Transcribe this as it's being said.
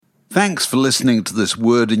Thanks for listening to this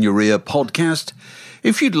Word in Your Ear podcast.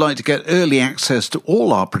 If you'd like to get early access to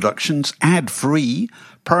all our productions ad-free,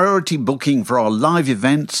 priority booking for our live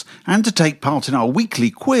events, and to take part in our weekly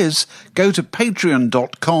quiz, go to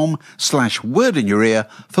patreon.com/wordinyourear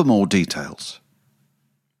for more details.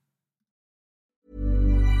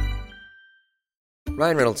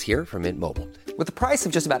 Ryan Reynolds here from Mint Mobile. With the price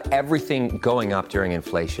of just about everything going up during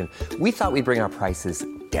inflation, we thought we'd bring our prices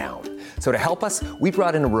down. So to help us, we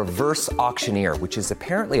brought in a reverse auctioneer, which is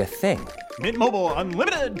apparently a thing. Mint Mobile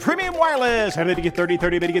Unlimited Premium Wireless. How to get 30,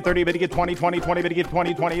 30, bit to get 30, bit to get 20, 20, 20, bit to get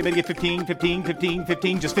 20, 20, bit to get 15, 15, 15,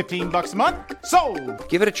 15, just $15 a month? Sold!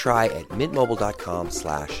 Give it a try at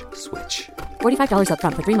mintmobile.com/switch. $45 up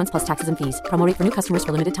front for 3 months plus taxes and fees. Promo rate for new customers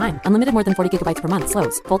for limited time. Unlimited more than 40 gigabytes per month.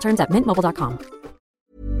 Slows full terms at mintmobile.com.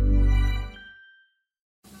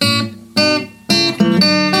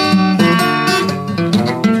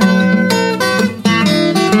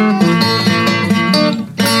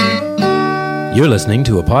 You're listening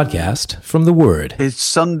to a podcast from The Word. It's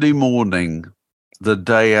Sunday morning, the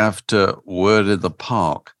day after Word in the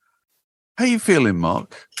Park. How are you feeling,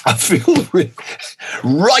 Mark? I feel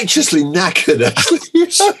righteously knackered, actually.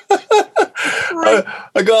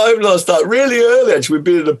 I got home last night really early, actually. We'd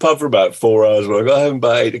been in a pub for about 4 hours. I got home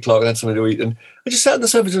about 8 o'clock, I had something to eat, and I just sat on the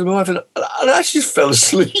sofa to my wife, and I actually just fell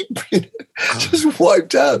asleep. Just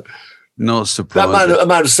wiped out. Not surprised. That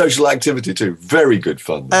amount of social activity too. Very good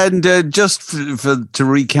fun. And just to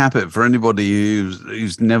recap it for anybody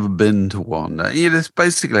who's never been to one, that's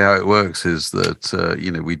basically how it works. Is that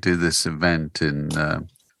we do this event in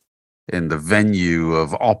the venue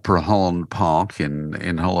of Opera Holland Park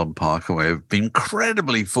in Holland Park, and we've been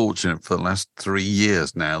incredibly fortunate for the last 3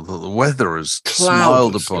 years now that the weather has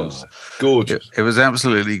smiled upon us. Gorgeous. It was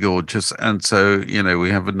absolutely gorgeous, and so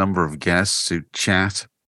we have a number of guests who chat.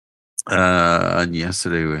 And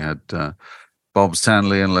yesterday we had Bob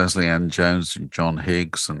Stanley and Leslie Ann Jones and John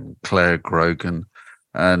Higgs and Claire Grogan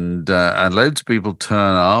and loads of people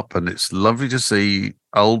turn up, and it's lovely to see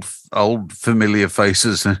old familiar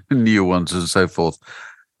faces and new ones and so forth,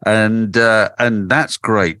 and that's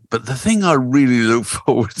great. But the thing I really look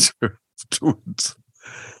forward to afterwards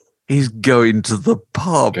is going to the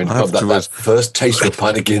pub afterwards. That first taste of a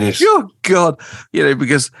pint of Guinness. Oh God,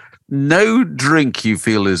 because no drink you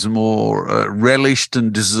feel is more relished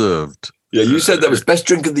and deserved. Yeah, you said that was best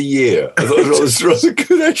drink of the year. I thought it was rather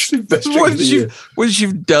good, actually. Best drink of the year. Once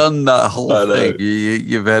you've done that whole thing,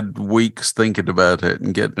 you've had weeks thinking about it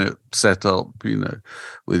and getting it set up,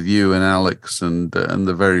 with you and Alex and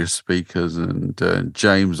the various speakers and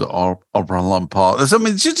James at Opera Holland Park.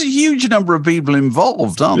 It's just a huge number of people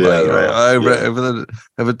involved, aren't they?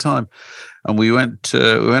 Over time. And we went to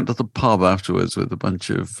the pub afterwards with a bunch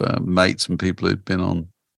of mates and people who'd been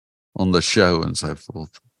on the show and so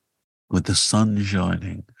forth, with the sun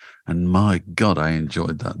shining. And my God, I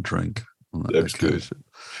enjoyed that drink. That was good.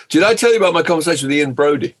 Did I tell you about my conversation with Ian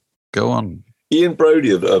Brodie? Go on. Ian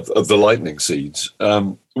Brodie of the Lightning Seeds.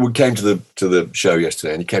 We came to the show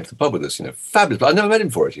yesterday, and he came to the pub with us. Fabulous. I never met him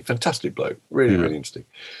before, actually. Fantastic bloke. Really, really interesting.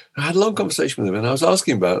 I had a long conversation with him, and I was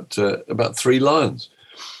asking about Three Lions.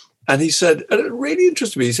 And he said, and it really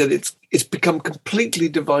interested me, he said it's become completely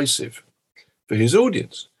divisive for his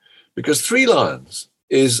audience because Three Lions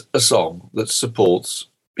is a song that supports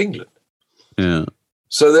England. Yeah.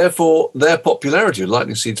 So therefore, their popularity,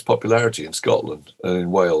 Lightning Seed's popularity in Scotland and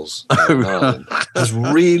in Wales and Ireland, has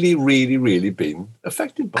really, really, really been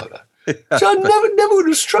affected by that. So I never would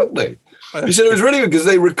have struck me. He said it was really good because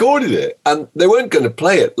they recorded it and they weren't going to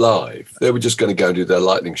play it live. They were just going to go and do their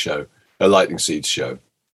Lightning Seeds show.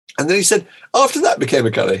 And then he said, after that became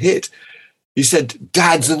a kind of hit, he said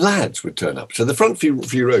dads and lads would turn up. So the front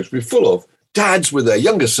few rows would be full of dads with their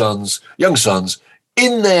young sons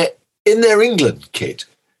in their England kit,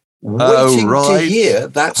 waiting to hear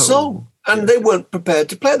that song. And they weren't prepared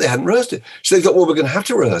to play it. They hadn't rehearsed it. So they thought, well, we're going to have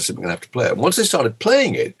to rehearse it. We're going to have to play it. And once they started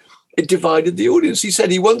playing it, it divided the audience. He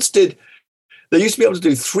said he once did. They used to be able to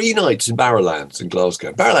do 3 nights in Barrowlands in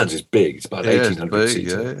Glasgow. Barrowlands is big. It's about 1,800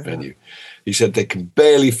 seats venue. He said they can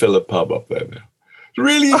barely fill a pub up there now. It's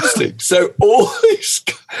really interesting. So all this,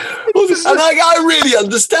 and I really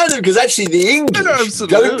understand it because actually the English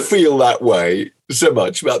don't feel that way so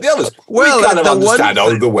much about the others. Well, we kind of understand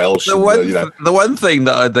the Welsh. The one thing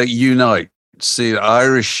that unites see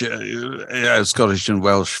Irish, Scottish and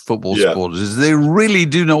Welsh football supporters is they really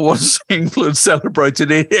do not want to see England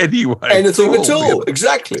celebrated in any way. Anything at all,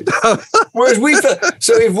 exactly. Whereas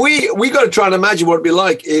if we got to try and imagine what it'd be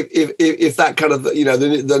like if that kind of,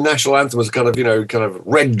 the national anthem was kind of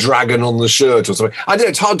red dragon on the shirt or something. I don't know,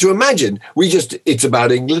 it's hard to imagine. It's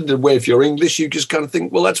about England, and where if you're English, you just kind of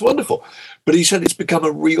think, well, that's wonderful. But he said it's become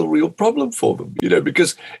a real problem for them,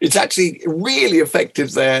 because it's actually really affected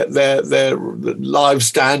their live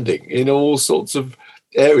standing in all sorts of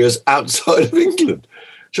areas outside of England.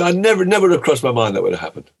 So I never would have crossed my mind that would have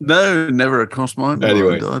happened. No, never crossed my mind.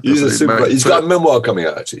 Anyway, he's got a memoir coming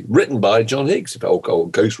out, actually, written by John Higgs,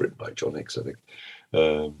 ghostwritten by John Higgs, I think,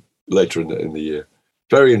 later in the year.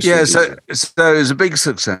 Very interesting. Yeah, so it was a big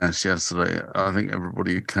success yesterday. I think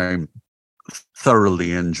everybody who came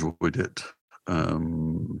thoroughly enjoyed it.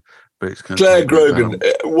 But it's Claire Grogan,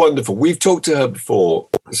 wonderful. We've talked to her before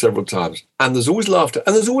several times, and there's always laughter,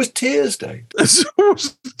 and there's always tears, Dave. There's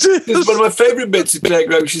always tears. It's one of my favourite bits of Claire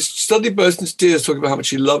Grogan. She suddenly burst into tears talking about how much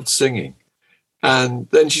she loved singing. And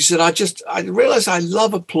then she said, I realised I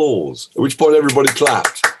love applause, at which point everybody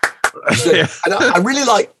clapped. Said, and I really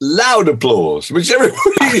like loud applause, which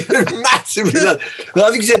everybody massively loved. And I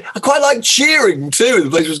think she said, I quite like cheering too. The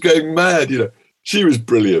place was going mad, She was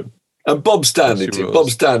brilliant. And Bob Stanley, too. Bob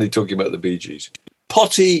Stanley talking about the Bee Gees.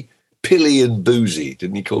 Potty, pilly and boozy,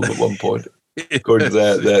 didn't he call them at one point? According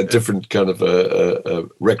to their different kind of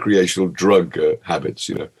recreational drug habits,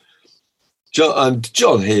 John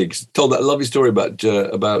Higgs told that lovely story about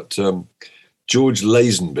George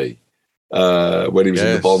Lazenby when he was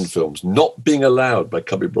in the Bond films, not being allowed by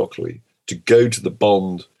Cubby Broccoli to go to the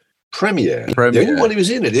Bond premiere. The only one he was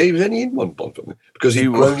in it. He was only in one Bond film because he'd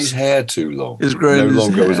grown his hair too long. No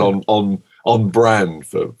longer was on brand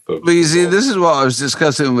for But you see, this is what I was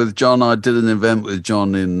discussing with John. I did an event with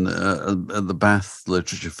John at the Bath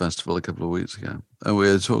Literature Festival a couple of weeks ago, and we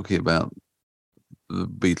were talking about the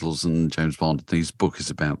Beatles and James Bond. His book is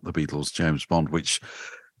about the Beatles, James Bond, which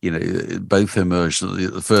both emerged.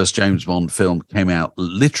 The first James Bond film came out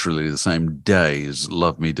literally the same day as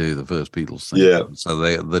Love Me Do, the first Beatles thing. Yeah. So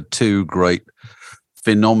the two great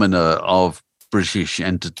phenomena of British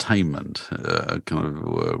entertainment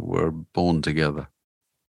were born together.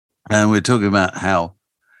 And we're talking about how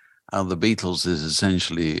the Beatles is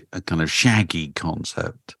essentially a kind of shaggy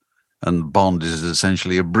concept, and Bond is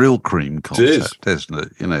essentially a Brill cream concept,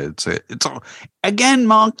 isn't it? It's all, again,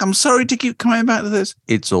 Mark, I'm sorry to keep coming back to this.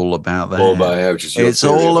 It's all about the hair. It's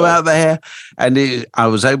all about the hair. And I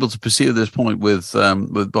was able to pursue this point with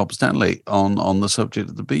Bob Stanley on the subject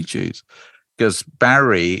of the Bee Gees, because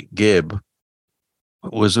Barry Gibb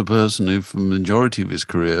was a person who, for the majority of his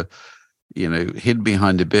career, hid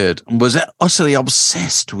behind a beard and was utterly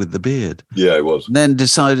obsessed with the beard. Yeah, he was. And then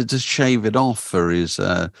decided to shave it off for his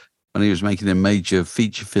when he was making a major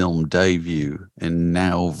feature film debut in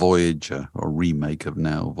Now Voyager, or remake of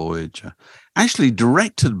Now Voyager. Actually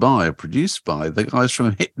directed by, produced by the guys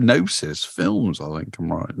from Hypnosis Films, I think I'm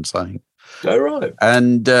right in saying. Oh, right.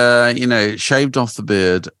 And, shaved off the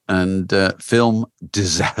beard and film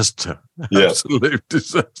disaster. Yeah. Absolute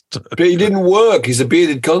disaster. But he didn't work. He's a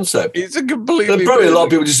bearded concept. He's a completely... Probably a lot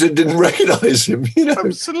of people just didn't recognise him,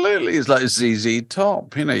 Absolutely. He's like ZZ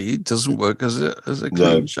Top. He doesn't work as a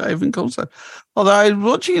clean-shaven concept. Although I was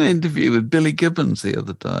watching an interview with Billy Gibbons the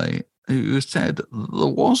other day, who said there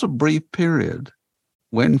was a brief period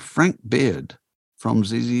when Frank Beard from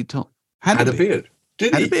ZZ Top had a beard.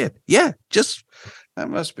 Did he? Had a beard. Yeah, that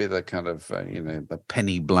must be the kind of, the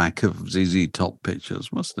Penny Black of ZZ Top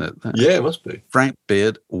pictures, mustn't it? Yeah, it must be. Frank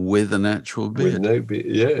Beard with an actual beard. With no beard,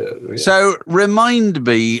 yeah. So, remind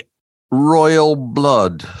me, Royal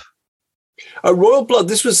Blood. Royal Blood,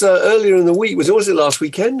 this was earlier in the week. Was it last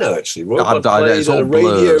weekend now, actually? Royal Blood played at a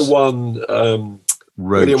Radio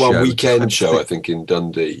 1 weekend show, I think, in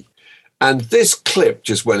Dundee. And this clip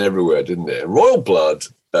just went everywhere, didn't it? Royal Blood...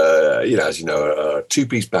 as you know, a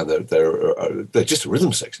two-piece band. They're just a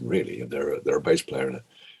rhythm section, really. And they're a bass player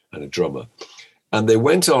and a drummer. And they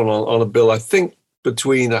went on a bill, I think,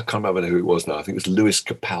 between, I can't remember who it was now. I think it was Lewis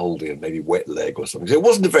Capaldi and maybe Wet Leg or something. So it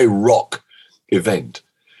wasn't a very rock event.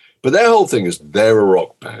 But their whole thing is they're a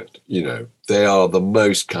rock band. They are the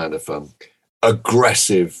most kind of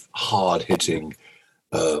aggressive, hard-hitting,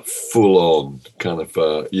 full-on kind of,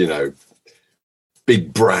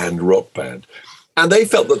 big brand rock band. And they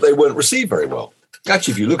felt that they weren't received very well.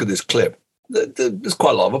 Actually, if you look at this clip, there's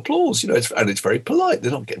quite a lot of applause, and it's very polite.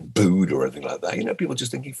 They're not getting booed or anything like that. People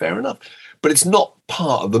just thinking fair enough. But it's not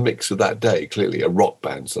part of the mix of that day, clearly, a rock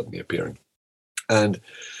band suddenly appearing. And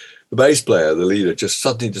the bass player, the leader, just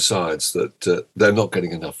suddenly decides that they're not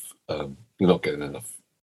getting enough you're not getting enough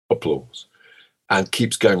applause. And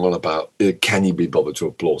keeps going on about, can you be bothered to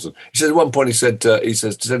applause? And he says at one point, he says,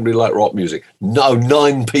 does anybody like rock music? No,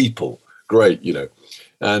 9 people. Great,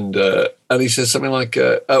 And he says something like,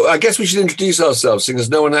 I guess we should introduce ourselves, seeing as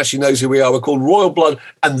no one actually knows who we are. We're called Royal Blood,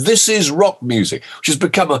 and this is rock music, which has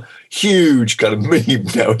become a huge kind of meme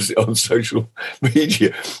now on social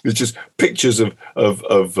media. It's just pictures of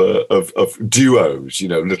duos,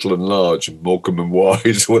 Little and Large, and Morecambe and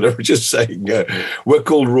Wise, or whatever, just saying, we're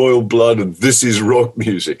called Royal Blood, and this is rock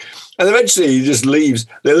music. And eventually he just leaves.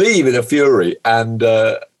 They leave in a fury, and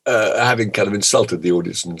having kind of insulted the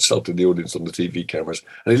audience on the TV cameras.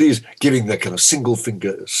 And he leaves giving the kind of single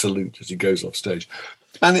finger salute as he goes off stage.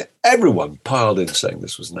 And everyone piled in saying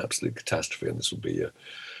this was an absolute catastrophe and this will be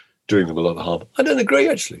doing them a lot of harm. I don't agree,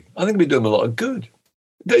 actually. I think it'll be doing them a lot of good.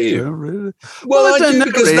 Do you? Oh, really? Well, I don't know,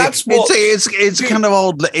 because that's what... It's kind of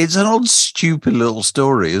odd. It's an odd, stupid little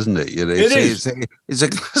story, isn't it? It is. It's a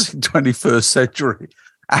classic 21st century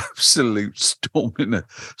absolute storm in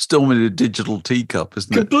a digital teacup,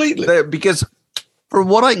 isn't it? Completely. Because from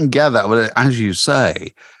what I can gather, as you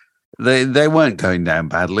say, they weren't going down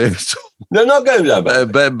badly at all. They're not going down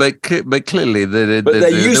badly. But clearly they're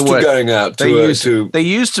used to going out to... They're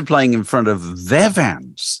used to playing in front of their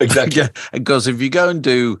fans. Exactly. Because if you go and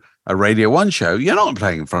do a Radio 1 show, you're not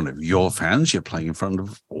playing in front of your fans, you're playing in front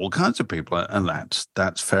of all kinds of people. And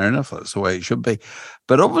that's fair enough. That's the way it should be.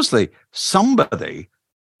 But obviously somebody...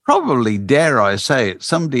 probably, dare I say it,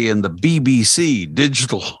 somebody in the BBC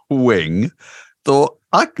digital wing thought,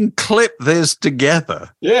 I can clip this together.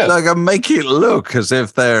 Yeah. I can make it look as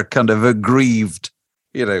if they're kind of aggrieved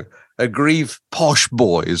posh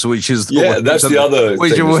boys, which is that's the other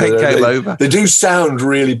which thing. Came over. They do sound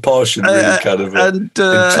really posh and really kind of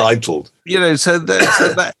entitled. So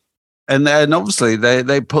that. And then obviously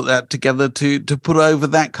they put that together to put over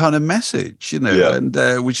that kind of message, and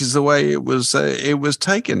which is the way it was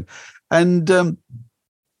taken. And,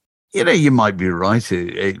 you might be right.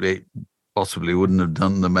 It possibly wouldn't have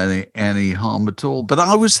done them any harm at all. But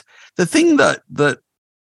the thing that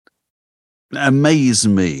amazed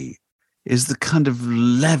me is the kind of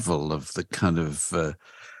level of the kind of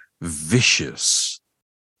vicious,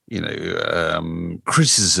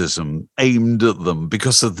 criticism aimed at them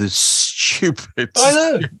because of this stupid,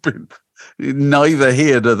 neither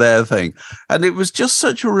here nor there thing. And it was just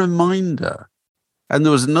such a reminder. And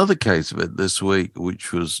there was another case of it this week,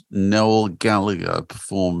 which was Noel Gallagher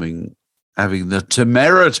having the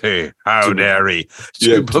temerity, how dare he,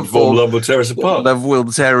 to perform Love Will Tear Us Apart. Love Will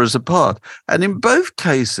Tear Us Apart. And in both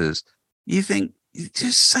cases, you think,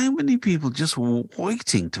 just so many people just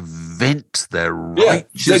waiting to vent their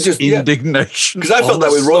righteous indignation. Because I felt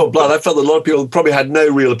that with Royal Blood. I felt that a lot of people probably had no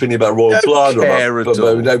real opinion about Royal Blood.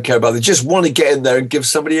 Don't care about it. They just want to get in there and give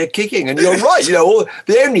somebody a kicking. And you're right.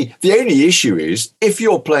 The only issue is if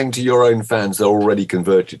you're playing to your own fans that are already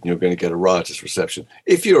converted and you're going to get a riotous reception.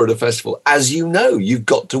 If you're at a festival, as you've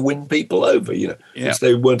got to win people over. Which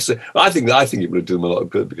they weren't. I think it would do them a lot of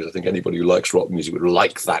good because I think anybody who likes rock music would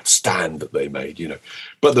like that stand that they made.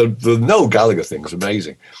 But the Noel Gallagher thing is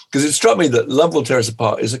amazing because it struck me that Love Will Tear Us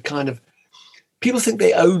Apart is a kind of, people think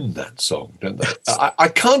they own that song, don't they? I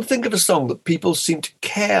can't think of a song that people seem to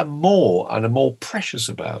care more and are more precious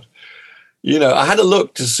about. I had a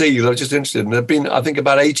look to see, I was just interested, and there have been, I think,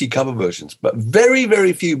 about 80 cover versions, but very,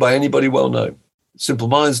 very few by anybody well known. Simple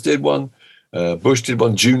Minds did one, Bush did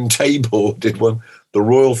one, June Tabor did one, the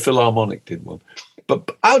Royal Philharmonic did one.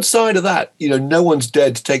 But outside of that, no one's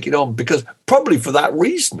dared to take it on because probably for that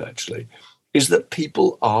reason, actually, is that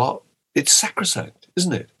it's sacrosanct,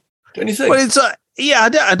 isn't it? Don't you think? Well, it's I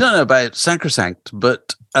don't know about sacrosanct,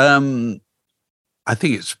 but I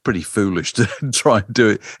think it's pretty foolish to try and do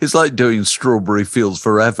it. It's like doing Strawberry Fields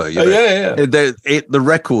Forever. Yeah. The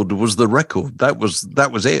record was the record. That was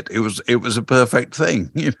it. It was a perfect thing.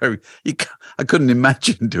 I couldn't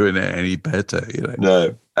imagine doing it any better.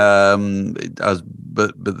 No.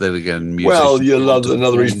 But then again,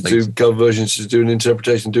 another reason to do cover versions is to do an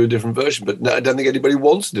interpretation, do a different version. But no, I don't think anybody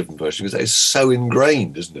wants a different version because it's so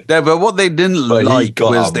ingrained, isn't it? No, but what they didn't like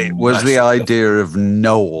was the idea of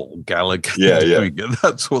Noel Gallagher doing it.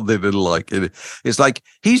 That's what they didn't like. It's like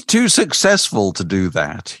he's too successful to do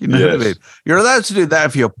that. What I mean? You're allowed to do that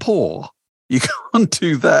if you're poor. You can't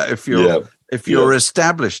do that if you're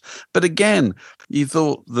established. But again, you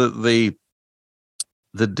thought that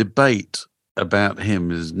the debate about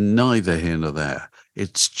him is neither here nor there.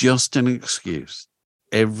 It's just an excuse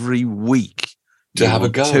every week to have a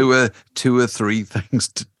go. Two or three things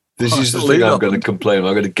to. This is the thing I'm going to complain.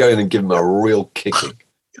 I'm going to go in and give him a real kicking.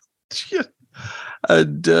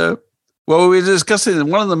 And Well, we were discussing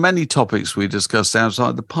one of the many topics we discussed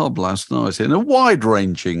outside the pub last night in a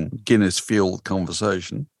wide-ranging Guinness-fueled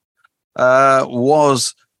conversation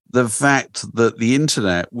was the fact that the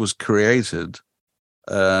internet was created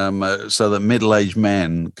so that middle-aged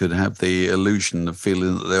men could have the illusion of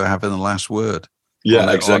feeling that they were having the last word.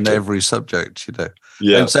 Exactly. On every subject,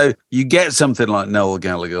 Yeah. And so you get something like Noel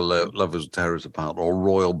Gallagher, Lovers Tear Us Apart, or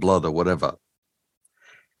Royal Blood, or whatever.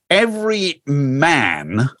 Every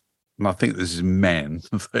man, and I think this is men,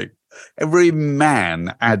 every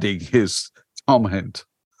man adding his comment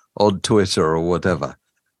on Twitter or whatever,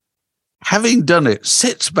 having done it,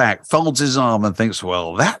 sits back, folds his arm and thinks,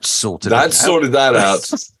 well, that's sorted that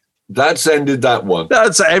out. That's ended that one.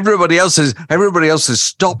 That's everybody else has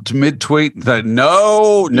stopped mid-tweet and said,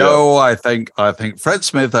 no, I think Fred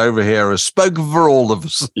Smith over here has spoken for all of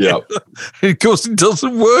us. Yeah. Of course, it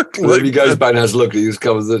doesn't work. Well, if he goes back and has a look, he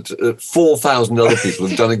discovers that 4,000 other people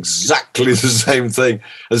have done exactly the same thing.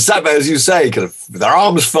 And sat there, as you say, kind of with their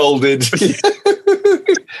arms folded.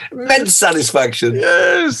 Immense satisfaction.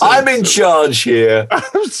 Yes. I'm in charge here.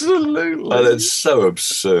 Absolutely. And it's so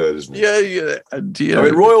absurd, isn't it? Yeah. And, I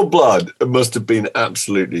mean, Royal Blood must have been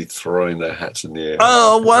absolutely throwing their hats in the air.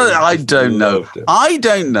 Oh, well, I don't know.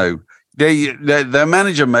 Their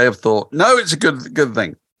manager may have thought, no, it's a good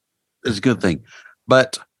thing. It's a good thing.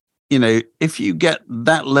 But, if you get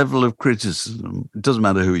that level of criticism, it doesn't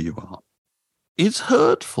matter who you are. It's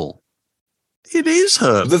hurtful. It is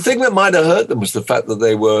hurtful. The thing that might have hurt them was the fact that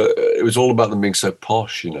it was all about them being so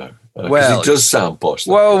posh, Well, it does sound posh.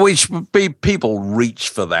 Well, people reach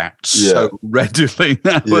for that so readily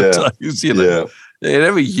nowadays. They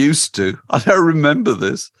never used to. I don't remember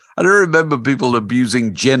this. I don't remember people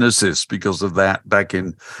abusing Genesis because of that back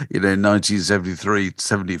in 1973,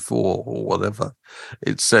 74 or whatever.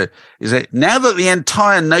 It's now that the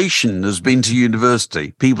entire nation has been to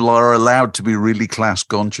university, people are allowed to be really class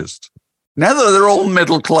conscious. Now that they're all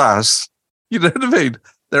middle class, you know what I mean?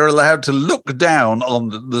 They're allowed to look down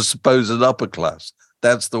on the supposed upper class.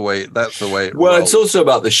 That's the way it Well, rolls. it's also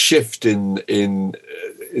about the shift in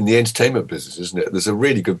the entertainment business, isn't it? There's a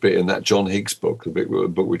really good bit in that John Higgs book, the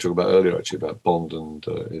book we talked about earlier, actually, about Bond and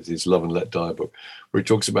his Love and Let Die book, where he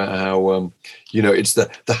talks about how, it's the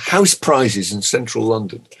house prices in central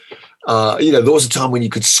London. There was a time when you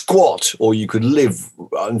could squat or you could live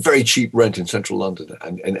on very cheap rent in central London,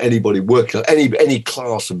 and anybody working, any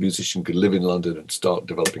class of musician could live in London and start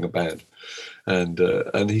developing a band. And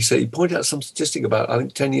he pointed out some statistic about, I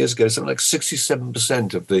think 10 years ago, something like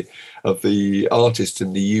 67% of the artists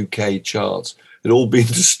in the UK charts had all been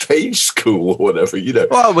to stage school or whatever,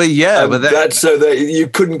 Well, yeah, but that's so that you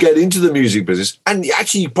couldn't get into the music business, and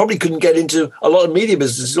actually you probably couldn't get into a lot of media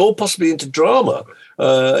businesses, or possibly into drama,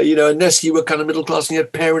 unless you were kind of middle class and you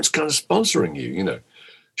had parents kind of sponsoring you,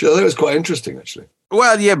 So I think it was quite interesting, actually.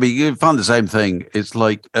 Well, yeah, but you find the same thing. It's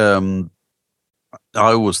like I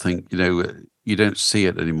always think, you don't see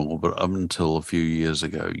it anymore, but up until a few years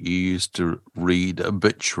ago, you used to read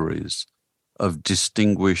obituaries of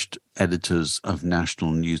distinguished editors of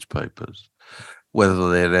national newspapers,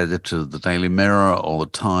 whether they're edited of the Daily Mirror or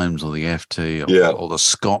the Times or the FT or the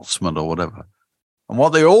Scotsman or whatever. And what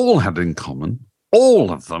they all had in common,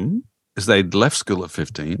 all of them, is they'd left school at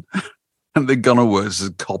 15 and they'd gone to work as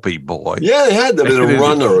a copy boy. Yeah, they had them as a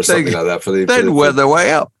runner or something like that. They'd work their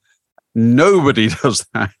way up. Nobody does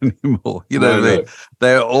that anymore.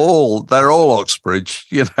 They're all Oxbridge.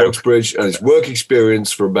 Oxbridge, and it's work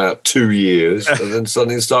experience for about 2 years, and then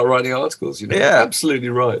suddenly start writing articles. Yeah, absolutely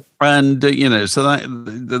right. And so that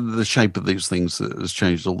the shape of these things has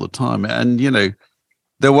changed all the time. And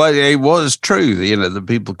the way it was true, that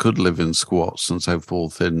people could live in squats and so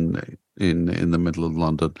forth in the middle of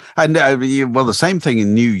London, and the same thing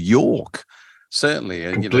in New York. Certainly,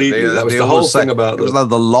 completely. That was the whole thing about it was like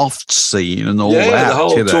the loft scene and all that. Yeah, the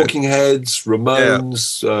whole Talking Heads,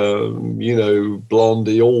 Ramones,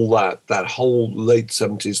 Blondie, all that whole late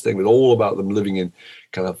 70s thing was all about them living in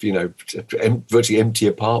kind of virtually empty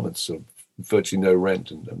apartments of virtually no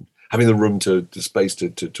rent and having the room the space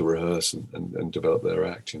to rehearse and develop their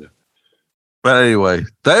act. But anyway,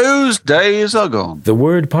 those days are gone. The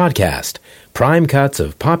Word Podcast, prime cuts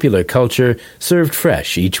of popular culture served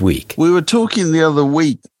fresh each week. We were talking the other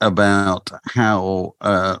week about how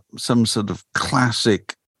some sort of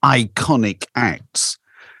classic, iconic acts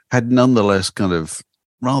had nonetheless kind of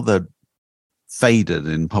rather faded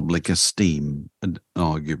in public esteem,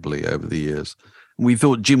 arguably, over the years. We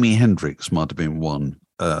thought Jimi Hendrix might have been one.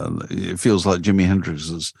 It feels like Jimi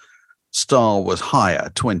Hendrix's star was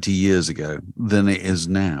higher 20 years ago than it is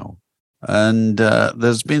now. And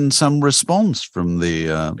there's been some response from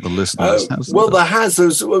the listeners. Well, there has.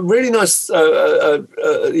 There's a really nice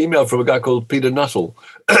email from a guy called Peter Nuttall,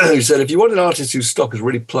 who said, if you want an artist whose stock has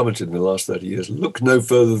really plummeted in the last 30 years, look no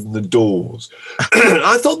further than the Doors.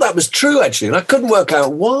 I thought that was true, actually, and I couldn't work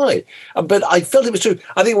out why. But I felt it was true.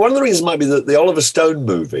 I think one of the reasons might be that the Oliver Stone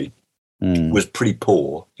movie was pretty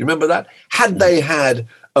poor. Do you remember that? Had they had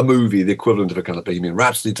a movie, the equivalent of a kind of Bohemian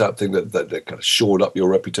Rhapsody type thing that kind of shored up your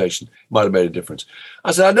reputation, might have made a difference.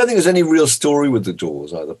 I said, I don't think there's any real story with the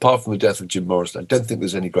Doors either, apart from the death of Jim Morrison. I don't think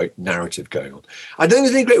there's any great narrative going on. I don't think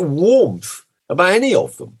there's any great warmth about any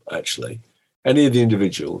of them, actually, any of the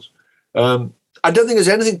individuals. I don't think there's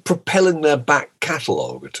anything propelling their back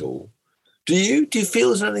catalogue at all. Do you? Do you feel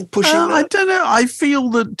there's anything pushing that? I don't know. I feel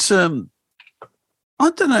that... I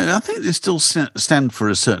don't know. I think they still stand for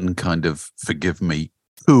a certain kind of, forgive me,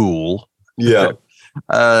 cool. Yeah.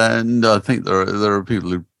 And I think there are people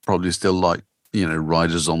who probably still like,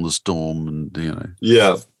 Riders on the Storm and,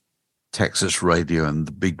 yeah, Texas Radio and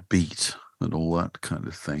the Big Beat and all that kind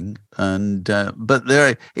of thing. And but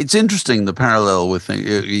it's interesting, the parallel with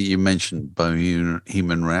you mentioned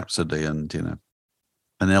Bohemian Rhapsody and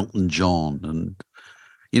Elton John, and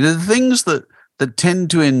the things that tend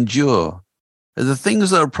to endure are the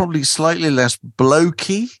things that are probably slightly less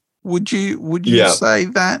blokey. Would you say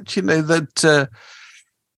that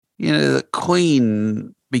that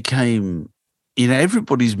Queen became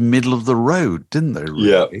everybody's middle of the road, didn't they?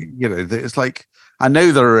 Really? Yeah. It's like, I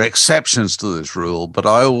know there are exceptions to this rule, but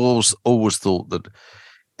I always thought that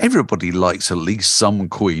everybody likes at least some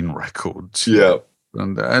Queen records. Yeah.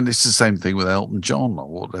 And it's the same thing with Elton John or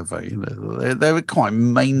whatever. They were quite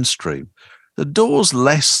mainstream. The Doors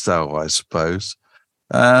less so, I suppose.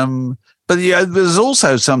 But there's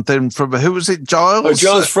also something from, who was it, Giles? Oh,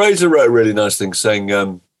 Giles Fraser wrote a really nice thing saying,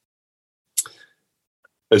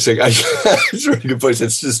 it's a really good point.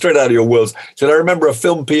 It's straight out of your worlds. He said, I remember a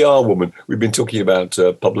film PR woman, we've been talking about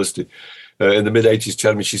publicity, in the mid-'80s,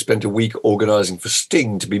 telling me she spent a week organising for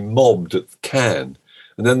Sting to be mobbed at Cannes.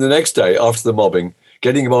 And then the next day, after the mobbing,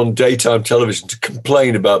 getting him on daytime television to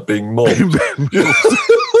complain about being mobbed.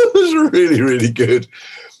 It was really, really good.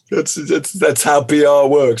 That's how PR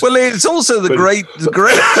works. Well, it's also the great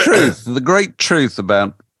truth. The great truth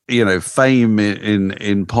about fame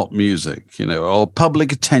in pop music, or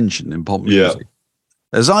public attention in pop music. Yeah.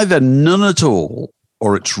 There's either none at all,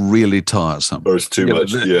 or it's really tiresome, or it's too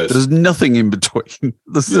much. Yes, there's nothing in between.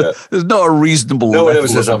 There's not a reasonable. No one ever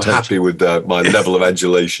says I'm happy with my level of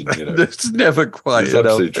adulation. It's never quite. It's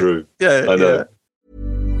absolutely true. Yeah, I know. Yeah.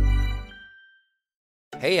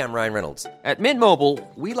 Hey, I'm Ryan Reynolds. At Mint Mobile,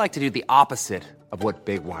 we like to do the opposite of what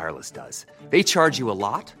Big Wireless does. They charge you a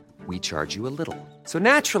lot, we charge you a little. So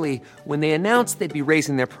naturally, when they announced they'd be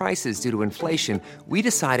raising their prices due to inflation, we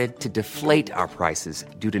decided to deflate our prices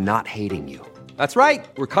due to not hating you. That's right.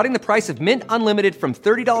 We're cutting the price of Mint Unlimited from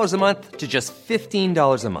 $30 a month to just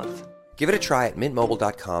 $15 a month. Give it a try at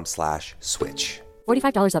mintmobile.com/switch.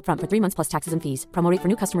 $45 up front for 3 months plus taxes and fees. Promo rate for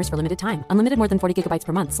new customers for limited time. Unlimited more than 40 gigabytes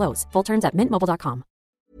per month. Slows full terms at mintmobile.com.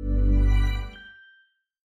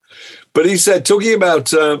 But he said, talking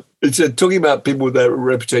about people with their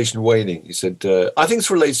reputation waning, he said, I think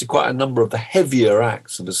this relates to quite a number of the heavier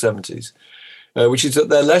acts of the 70s, which is that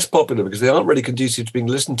they're less popular because they aren't really conducive to being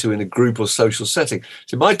listened to in a group or social setting.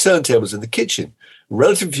 So my turntable's in the kitchen.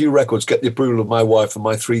 Relatively few records get the approval of my wife and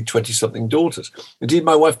my 3 20-something daughters. Indeed,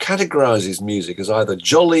 my wife categorizes music as either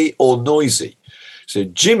jolly or noisy. So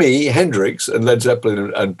Jimi Hendrix and Led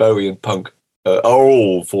Zeppelin and Bowie and punk are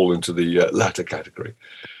all fall into the latter category.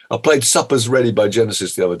 I played Supper's Ready by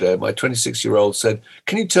Genesis the other day, and my 26-year-old said,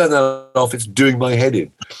 can you turn that off? It's doing my head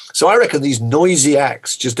in. So I reckon these noisy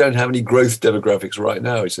acts just don't have any growth demographics right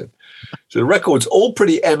now, he said. So the records, all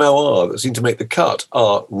pretty MOR, that seem to make the cut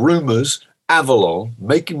are Rumours, Avalon,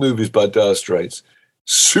 Making Movies by Dire Straits,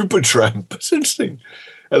 Supertramp, that's interesting,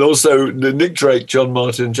 and also Nick Drake, John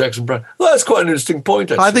Martin, and Jackson Browne. Well, that's quite an interesting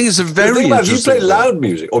point, actually. I think it's a very interesting if you play loud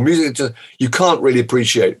music, or music that just, you can't really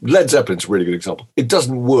appreciate. Led Zeppelin's a really good example. It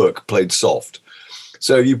doesn't work played soft.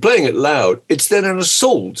 So if you're playing it loud, it's then an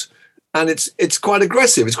assault, and it's quite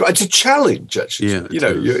aggressive. It's a challenge, actually. Yeah,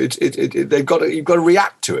 you've got to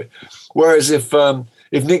react to it. Whereas if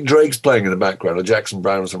Nick Drake's playing in the background or Jackson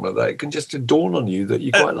Browne or something like that, it can just dawn on you that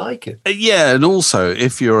you quite like it. Yeah, and also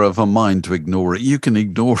if you're of a mind to ignore it, you can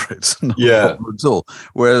ignore it. Not at all.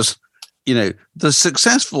 Whereas, the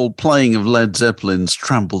successful playing of Led Zeppelin's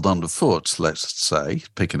Trampled Underfoot, let's say,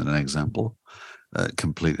 picking an example,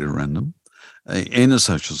 completely random, in a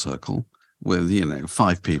social circle with,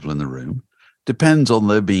 5 people in the room, depends on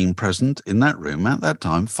there being present in that room at that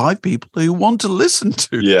time 5 people who want to listen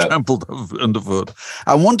to Trampled Underfoot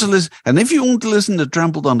and want to listen. And if you want to listen to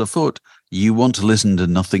Trampled Underfoot, you want to listen to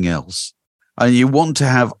nothing else. And you want to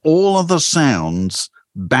have all other sounds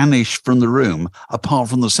banished from the room apart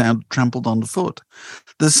from the sound trampled underfoot.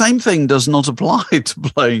 The same thing does not apply to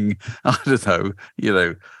playing, I don't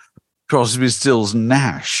know, Crosby, Stills,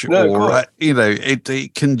 Nash, or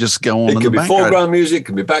it can just go on. It can be foreground music, it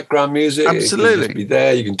can be background music. Absolutely, it can just be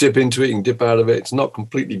there. You can dip into it, you can dip out of it. It's not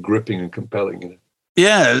completely gripping and compelling,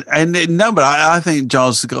 Yeah, but I think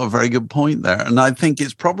Giles has got a very good point there, and I think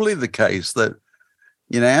it's probably the case that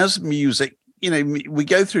as music, we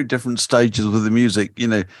go through different stages with the music.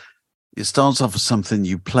 It starts off as something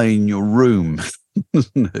you play in your room,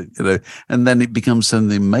 and then it becomes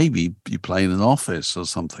something maybe you play in an office or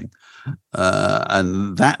something.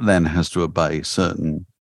 And that then has to obey certain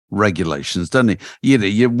regulations, doesn't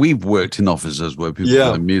it? We've worked in offices where people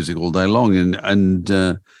play music all day long, and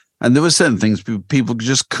there were certain things people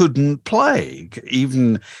just couldn't play,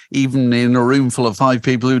 even in a room full of 5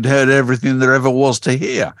 people who'd heard everything there ever was to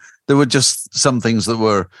hear. There were just some things that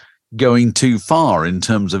were going too far in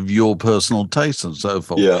terms of your personal taste and so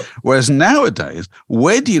forth. Yeah. Whereas nowadays,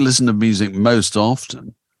 where do you listen to music most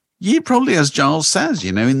often? You probably, as Giles says,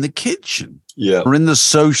 in the kitchen, or in the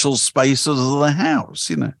social spaces of the house,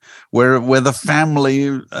 where the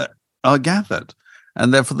family are gathered,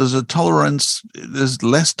 and therefore there's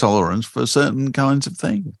less tolerance for certain kinds of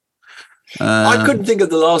things. I couldn't think of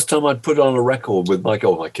the last time I'd put on a record with my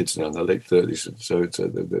kids now in their late 30s, so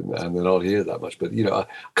and they're not here that much. But I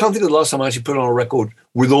can't think of the last time I actually put on a record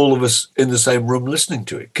with all of us in the same room listening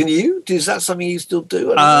to it. Can you? Is that something you still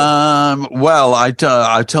do? Well, I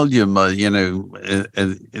tell you, at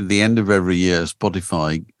the end of every year,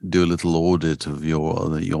 Spotify do a little audit of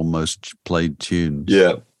your most played tunes.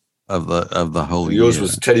 Yeah. Of the whole year. Yours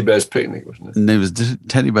was Teddy Bear's Picnic, wasn't it? And it was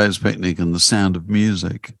Teddy Bear's Picnic and The Sound of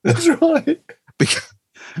Music. That's right.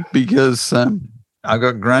 Because I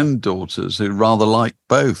got granddaughters who rather like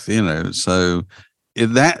both, so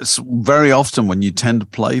that's very often when you tend to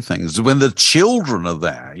play things, when the children are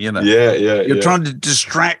there, You're trying to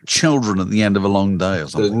distract children at the end of a long day or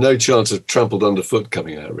something. There's no chance of Trampled Underfoot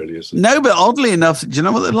coming out, really, is there? No, but oddly enough, do you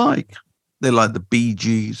know what they like? They like the Bee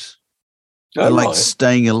Gees. They like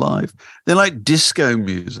Staying Alive. They like disco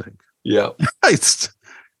music. Yeah. It's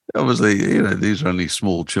obviously, these are only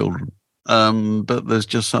small children. But there's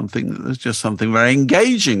just something very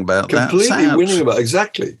engaging about that. Completely winning about.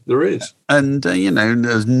 Exactly. There is. And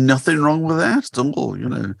there's nothing wrong with that at all.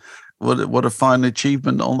 What a fine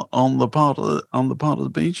achievement on the part of the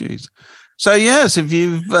Bee Gees. So yes, if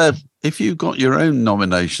you've got your own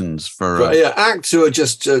nominations for acts who are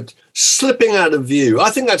just slipping out of view, I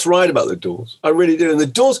think that's right about the Doors. I really do. And the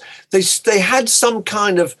Doors, they had some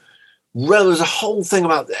kind of there's a whole thing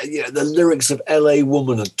about the lyrics of L.A.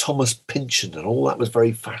 Woman and Thomas Pynchon and all that was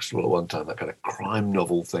very fashionable at one time. That kind of crime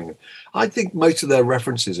novel thing. I think most of their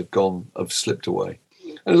references have slipped away.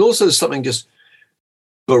 And there's also something just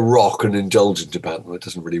baroque and indulgent about them that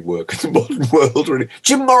doesn't really work in the modern world, really.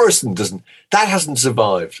 Jim Morrison hasn't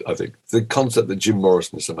survived, I think. The concept that Jim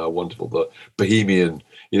Morrison is somehow wonderful, the bohemian,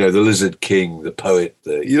 the Lizard King, the poet,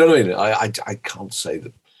 you know what I mean? I can't say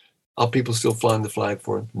that. Are people still flying the flag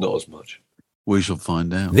for him? Not as much. We shall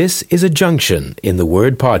find out. This is a junction in the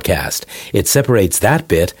word podcast. It separates that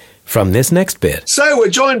bit from this next bit. So we're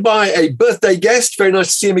joined by a birthday guest. Very nice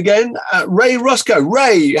to see him again. Ray Roscoe.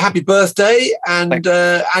 Ray, happy birthday.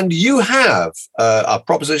 And you have a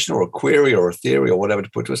proposition or a query or a theory or whatever to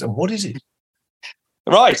put to us. And what is it?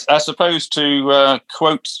 Right. I suppose to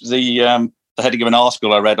quote the heading of an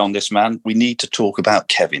article I read on this man, we need to talk about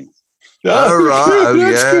Kevin. Oh,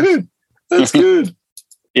 right. Good. That's good.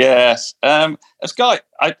 Yes. As Guy,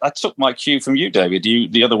 I took my cue from you, David.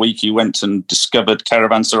 The other week you went and discovered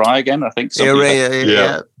Caravanserai again, I think.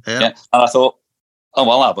 Yeah. And I thought,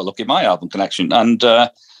 I'll have a look at my album collection. And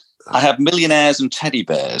I have Millionaires and Teddy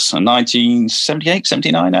Bears, a 1978,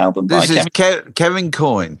 79 album by Kevin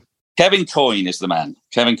Coyne. Kevin Coyne is the man.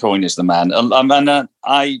 And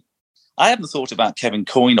I haven't thought about Kevin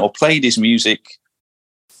Coyne or played his music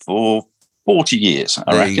for 40 years,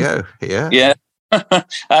 I reckon. There you go. Yeah.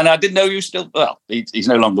 And I didn't know he was still, he's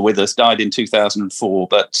no longer with us, died in 2004,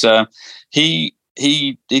 but he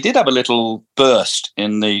did have a little burst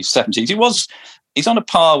in the 70s. He's on a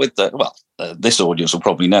par with this audience will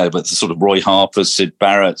probably know, but the sort of Roy Harper's, Syd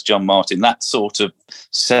Barrett's, John Martin, that sort of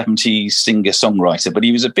 70s singer-songwriter, but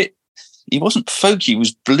he wasn't folky, he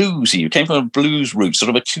was bluesy. He came from a blues route, sort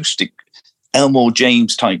of acoustic, Elmore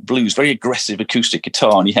James type blues, very aggressive acoustic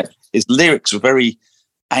guitar, and his lyrics were very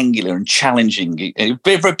angular and challenging. A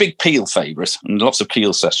big Peel favourite, and lots of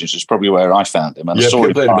Peel sessions is probably where I found him. And I saw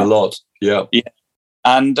Peel played him a lot. Yeah.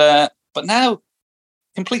 And but now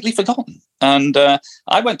completely forgotten. And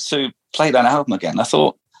I went to play that album again. I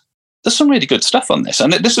thought there's some really good stuff on this,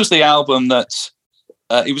 and this was the album that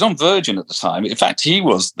he was on Virgin at the time. In fact, he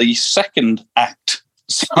was the second act.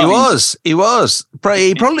 He was. He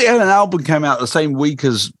probably had an album came out the same week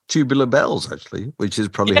as Tubular Bells, actually, which is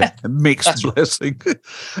probably a mixed blessing.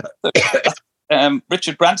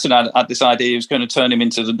 Richard Branson had this idea he was going to turn him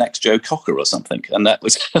into the next Joe Cocker or something, and that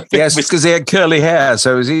was yes, because he had curly hair,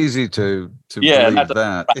 so it was easy to believe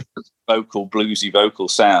that bluesy vocal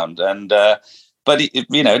sound, and but it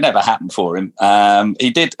never happened for him. He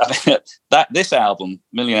did this album,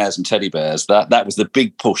 Millionaires and Teddy Bears. That was the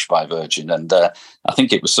big push by Virgin, and I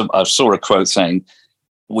think it was I saw a quote saying,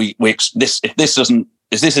 if this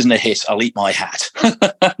isn't a hit, I'll eat my hat."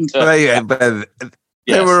 And,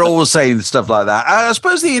 they were always saying stuff like that. I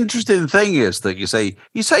suppose the interesting thing is that you say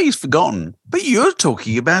he's forgotten, but you're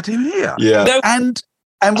talking about him here. Yeah. No, and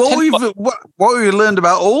what we've learned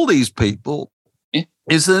about all these people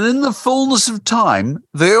is that in the fullness of time,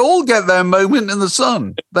 they all get their moment in the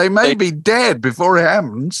sun. They may be dead before it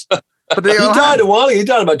happens, but he died a while. He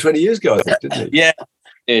died about 20 years ago, I think, didn't he? Yeah,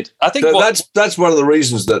 he did. I think that's one of the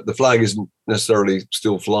reasons that the flag isn't necessarily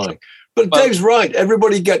still flying. But Dave's right.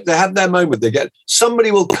 Everybody they have their moment.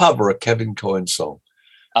 Somebody will cover a Kevin Coyne song.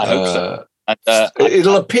 I hope so.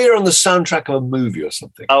 It'll appear on the soundtrack of a movie or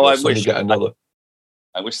something. Oh, I wish. Get another.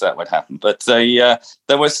 I wish that would happen. But there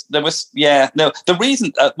was the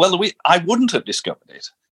reason. I wouldn't have discovered it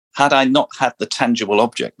had I not had the tangible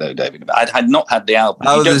object, though, David. I had not had the album.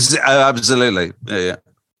 Oh, absolutely. Yeah.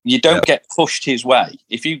 You don't get pushed his way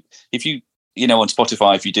if you on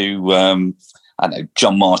Spotify, if you do I don't know,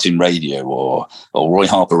 John Martin Radio or Roy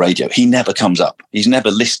Harper Radio, he never comes up. He's never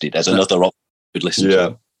listed as another option you could listen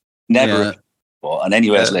to. Never on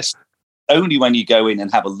anywhere's list. Only when you go in and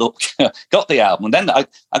have a look, got the album. And then I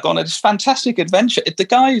got on this fantastic adventure. The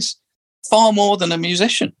guy's far more than a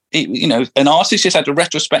musician. An artist. He's had a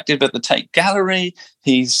retrospective at the Tate Gallery.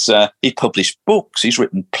 He published books. He's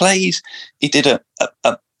written plays. He did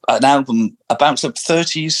an album about a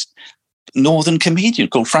 30s northern comedian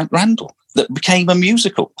called Frank Randall that became a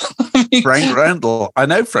musical. Frank Randall. I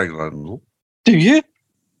know Frank Randall. Do you?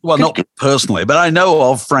 Well, not personally, but I know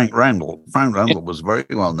of Frank Randall. Frank Randall was a very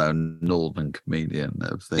well-known northern comedian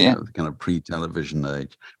of the kind of pre-television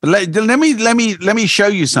age. But let me show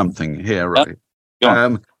you something here, right?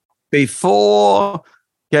 Before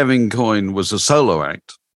Kevin Coyne was a solo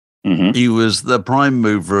act, he was the prime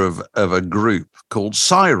mover of a group called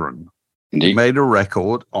Siren. Indeed. He made a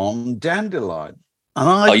record on Dandelion, and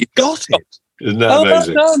I got it. Isn't that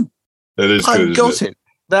amazing? It is. I got it.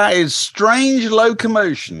 That is Strange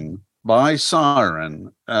Locomotion by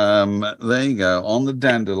Siren. There you go, on the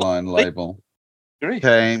Dandelion label.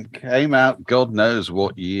 Came out God knows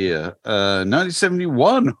what year.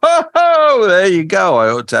 1971. Oh, there you go. I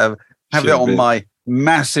ought to have it on my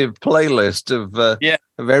massive playlist of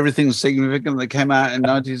everything significant that came out in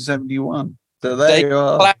 1971. So there you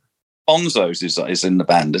are. Bonzos is in the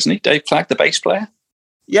band, isn't he? Dave Flagg, the bass player?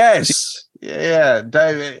 Yes. Yeah,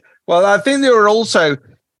 David. Well, I think they were also...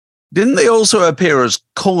 Didn't they also appear as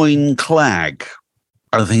Coyne Clag?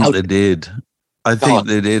 I think they did.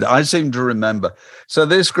 They did. I seem to remember. So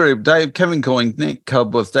this group, Kevin Coyne, Nick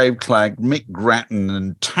Cubworth, Dave Clag, Mick Grattan,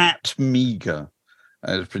 and Tat Meager.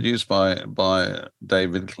 It was produced by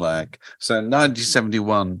David Clag. So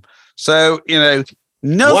 1971. So,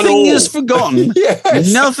 nothing is forgotten.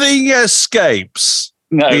 Yes. Nothing escapes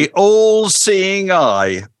the all-seeing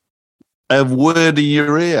eye of Word in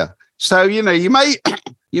Your Ear. So, you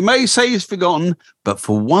may say he's forgotten, but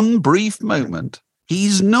for one brief moment,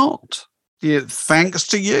 he's not. Thanks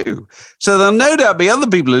to you. So there'll no doubt be other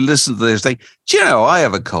people who listen to this saying, do you know, I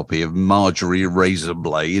have a copy of Marjorie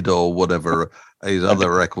Razorblade or whatever his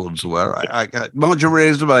other records were. Marjorie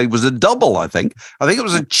Razorblade was a double, I think. I think it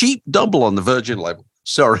was a cheap double on the Virgin label.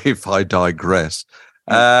 Sorry if I digress.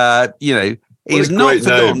 He's not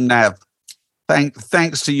forgotten now.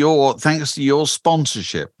 Thanks to your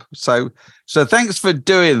sponsorship. So thanks for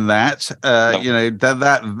doing that.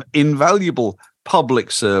 That invaluable public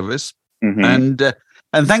service, and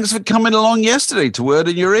thanks for coming along yesterday to Word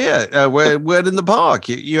in Your Ear, Word in the Park.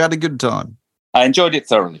 You had a good time. I enjoyed it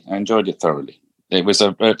thoroughly. It was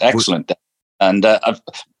an excellent day, and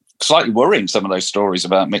slightly worrying some of those stories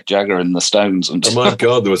about Mick Jagger and the Stones. And oh my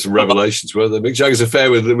God, there were some revelations. Were there? Mick Jagger's affair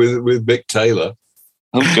with Mick Taylor.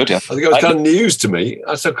 Oh, good, yeah. I think it was kind of news to me.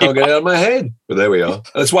 I still can't get it out of my head. But there we are.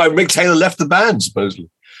 That's why Mick Taylor left the band, supposedly.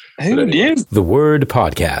 Who knew? The Word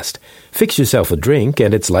Podcast. Fix yourself a drink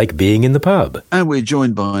and it's like being in the pub. And we're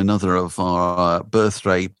joined by another of our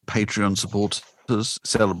birthday Patreon supporters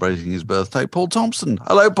celebrating his birthday, Paul Thompson.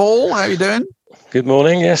 Hello, Paul. How are you doing? Good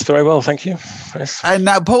morning. Yes, very well, thank you. Yes. And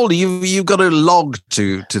now, Paul, you've got a log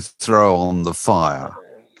to throw on the fire.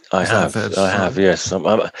 I have. Yes.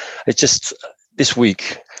 It's just this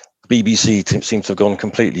week, BBC seems to have gone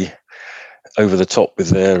completely over the top with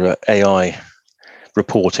their AI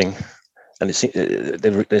reporting, and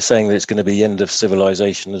they're saying that it's going to be the end of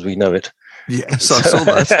civilization as we know it. Yes, I saw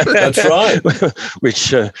that. That's right.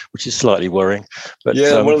 which is slightly worrying. But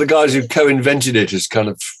one of the guys who co-invented it is kind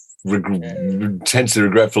of intensely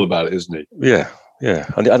regretful about it, isn't he? Yeah.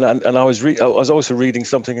 And I was also reading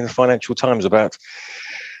something in the Financial Times about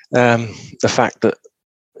the fact that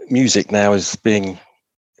music now is being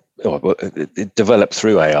it developed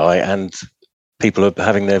through AI, and people are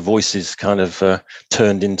having their voices kind of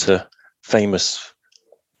turned into famous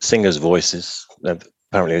singers' voices.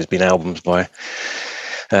 Apparently, there's been albums by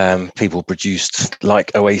people produced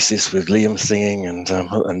like Oasis with Liam singing,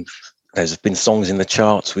 and there's been songs in the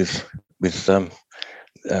charts with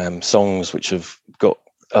songs which have got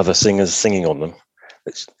other singers singing on them.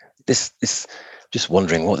 This just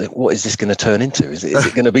wondering what is this going to turn into? Is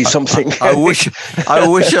it going to be something? I wish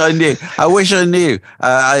I knew.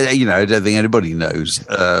 I don't think anybody knows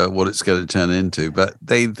what it's going to turn into. But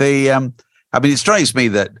it strikes me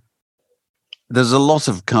that there's a lot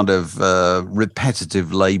of kind of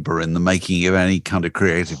repetitive labor in the making of any kind of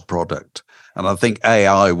creative product, and I think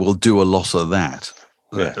AI will do a lot of that.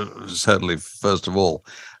 Yeah. Certainly, first of all,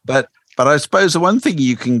 but I suppose the one thing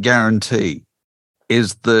you can guarantee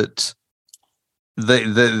is that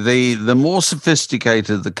the more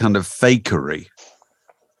sophisticated the kind of fakery,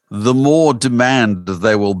 the more demand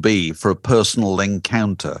there will be for a personal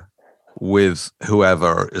encounter with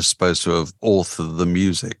whoever is supposed to have authored the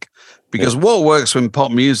music. Because what works in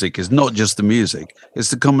pop music is not just the music;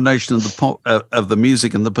 it's the combination of the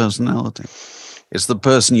music and the personality. It's the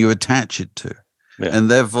person you attach it to,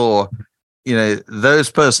 and therefore,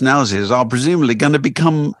 those personalities are presumably going to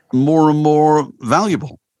become more and more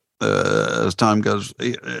valuable as time goes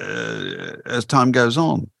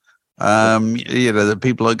on. That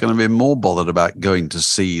people are going to be more bothered about going to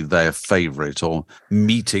see their favorite or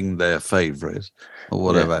meeting their favorite or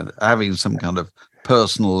whatever, having some kind of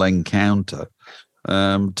personal encounter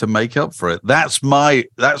to make up for it. That's my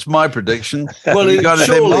prediction. Well, you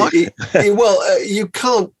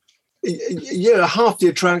can't. Half the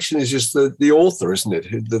attraction is just the author, isn't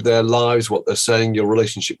it? Their lives, what they're saying, your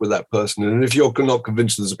relationship with that person. And if you're not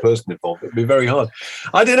convinced there's a person involved, it'd be very hard.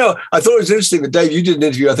 I don't know. I thought it was interesting that, Dave, you did an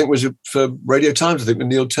interview, I think was for Radio Times, with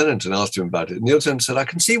Neil Tennant, and asked him about it. And Neil Tennant said, I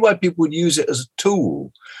can see why people would use it as a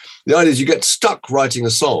tool. The idea is you get stuck writing a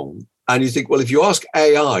song and you think, well, if you ask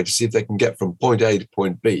AI to see if they can get from point A to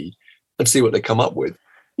point B and see what they come up with,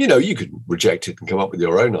 you could reject it and come up with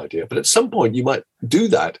your own idea. But at some point you might do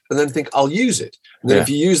that and then think, I'll use it. And then if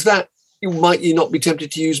you use that, you not be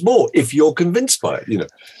tempted to use more if you're convinced by it,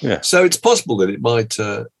 Yeah. So it's possible that it might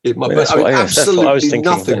absolutely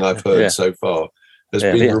nothing I've heard so far has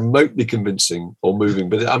been remotely convincing or moving,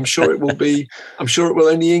 but I'm sure it will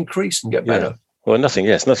only increase and get better. Well, nothing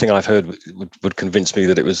I've heard would convince me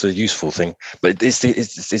that it was a useful thing. But it's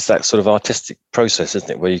that sort of artistic process, isn't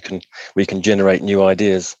it, where you can generate new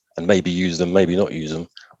ideas and maybe use them, maybe not use them,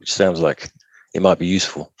 which sounds like it might be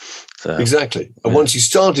useful. So, exactly. And once you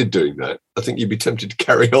started doing that, I think you'd be tempted to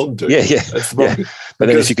carry on doing it. Yeah. That's the Yeah. But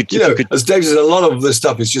then if you could, as Dave says, a lot of this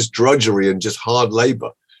stuff is just drudgery and just hard labor.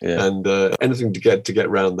 Yeah. And anything to get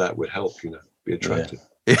around that would help, be attractive.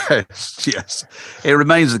 Yeah. Yes. It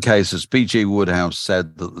remains the case, as P.G. Wodehouse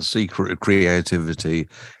said, that the secret of creativity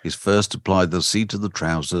is first apply the seat of the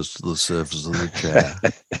trousers to the surface of the chair.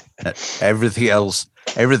 Everything else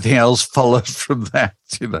follows from that,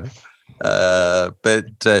 But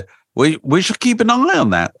we should keep an eye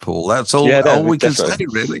on that, Paul. That's all. All we can say,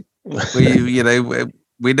 really.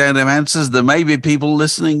 We don't have answers. There may be people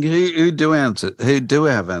listening who do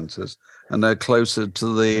have answers, and they're closer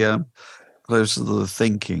to the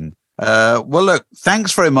thinking. Well, look,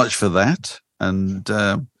 thanks very much for that, and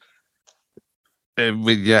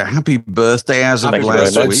happy birthday as of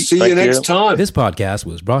last week. See you next time. This podcast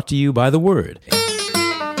was brought to you by The Word.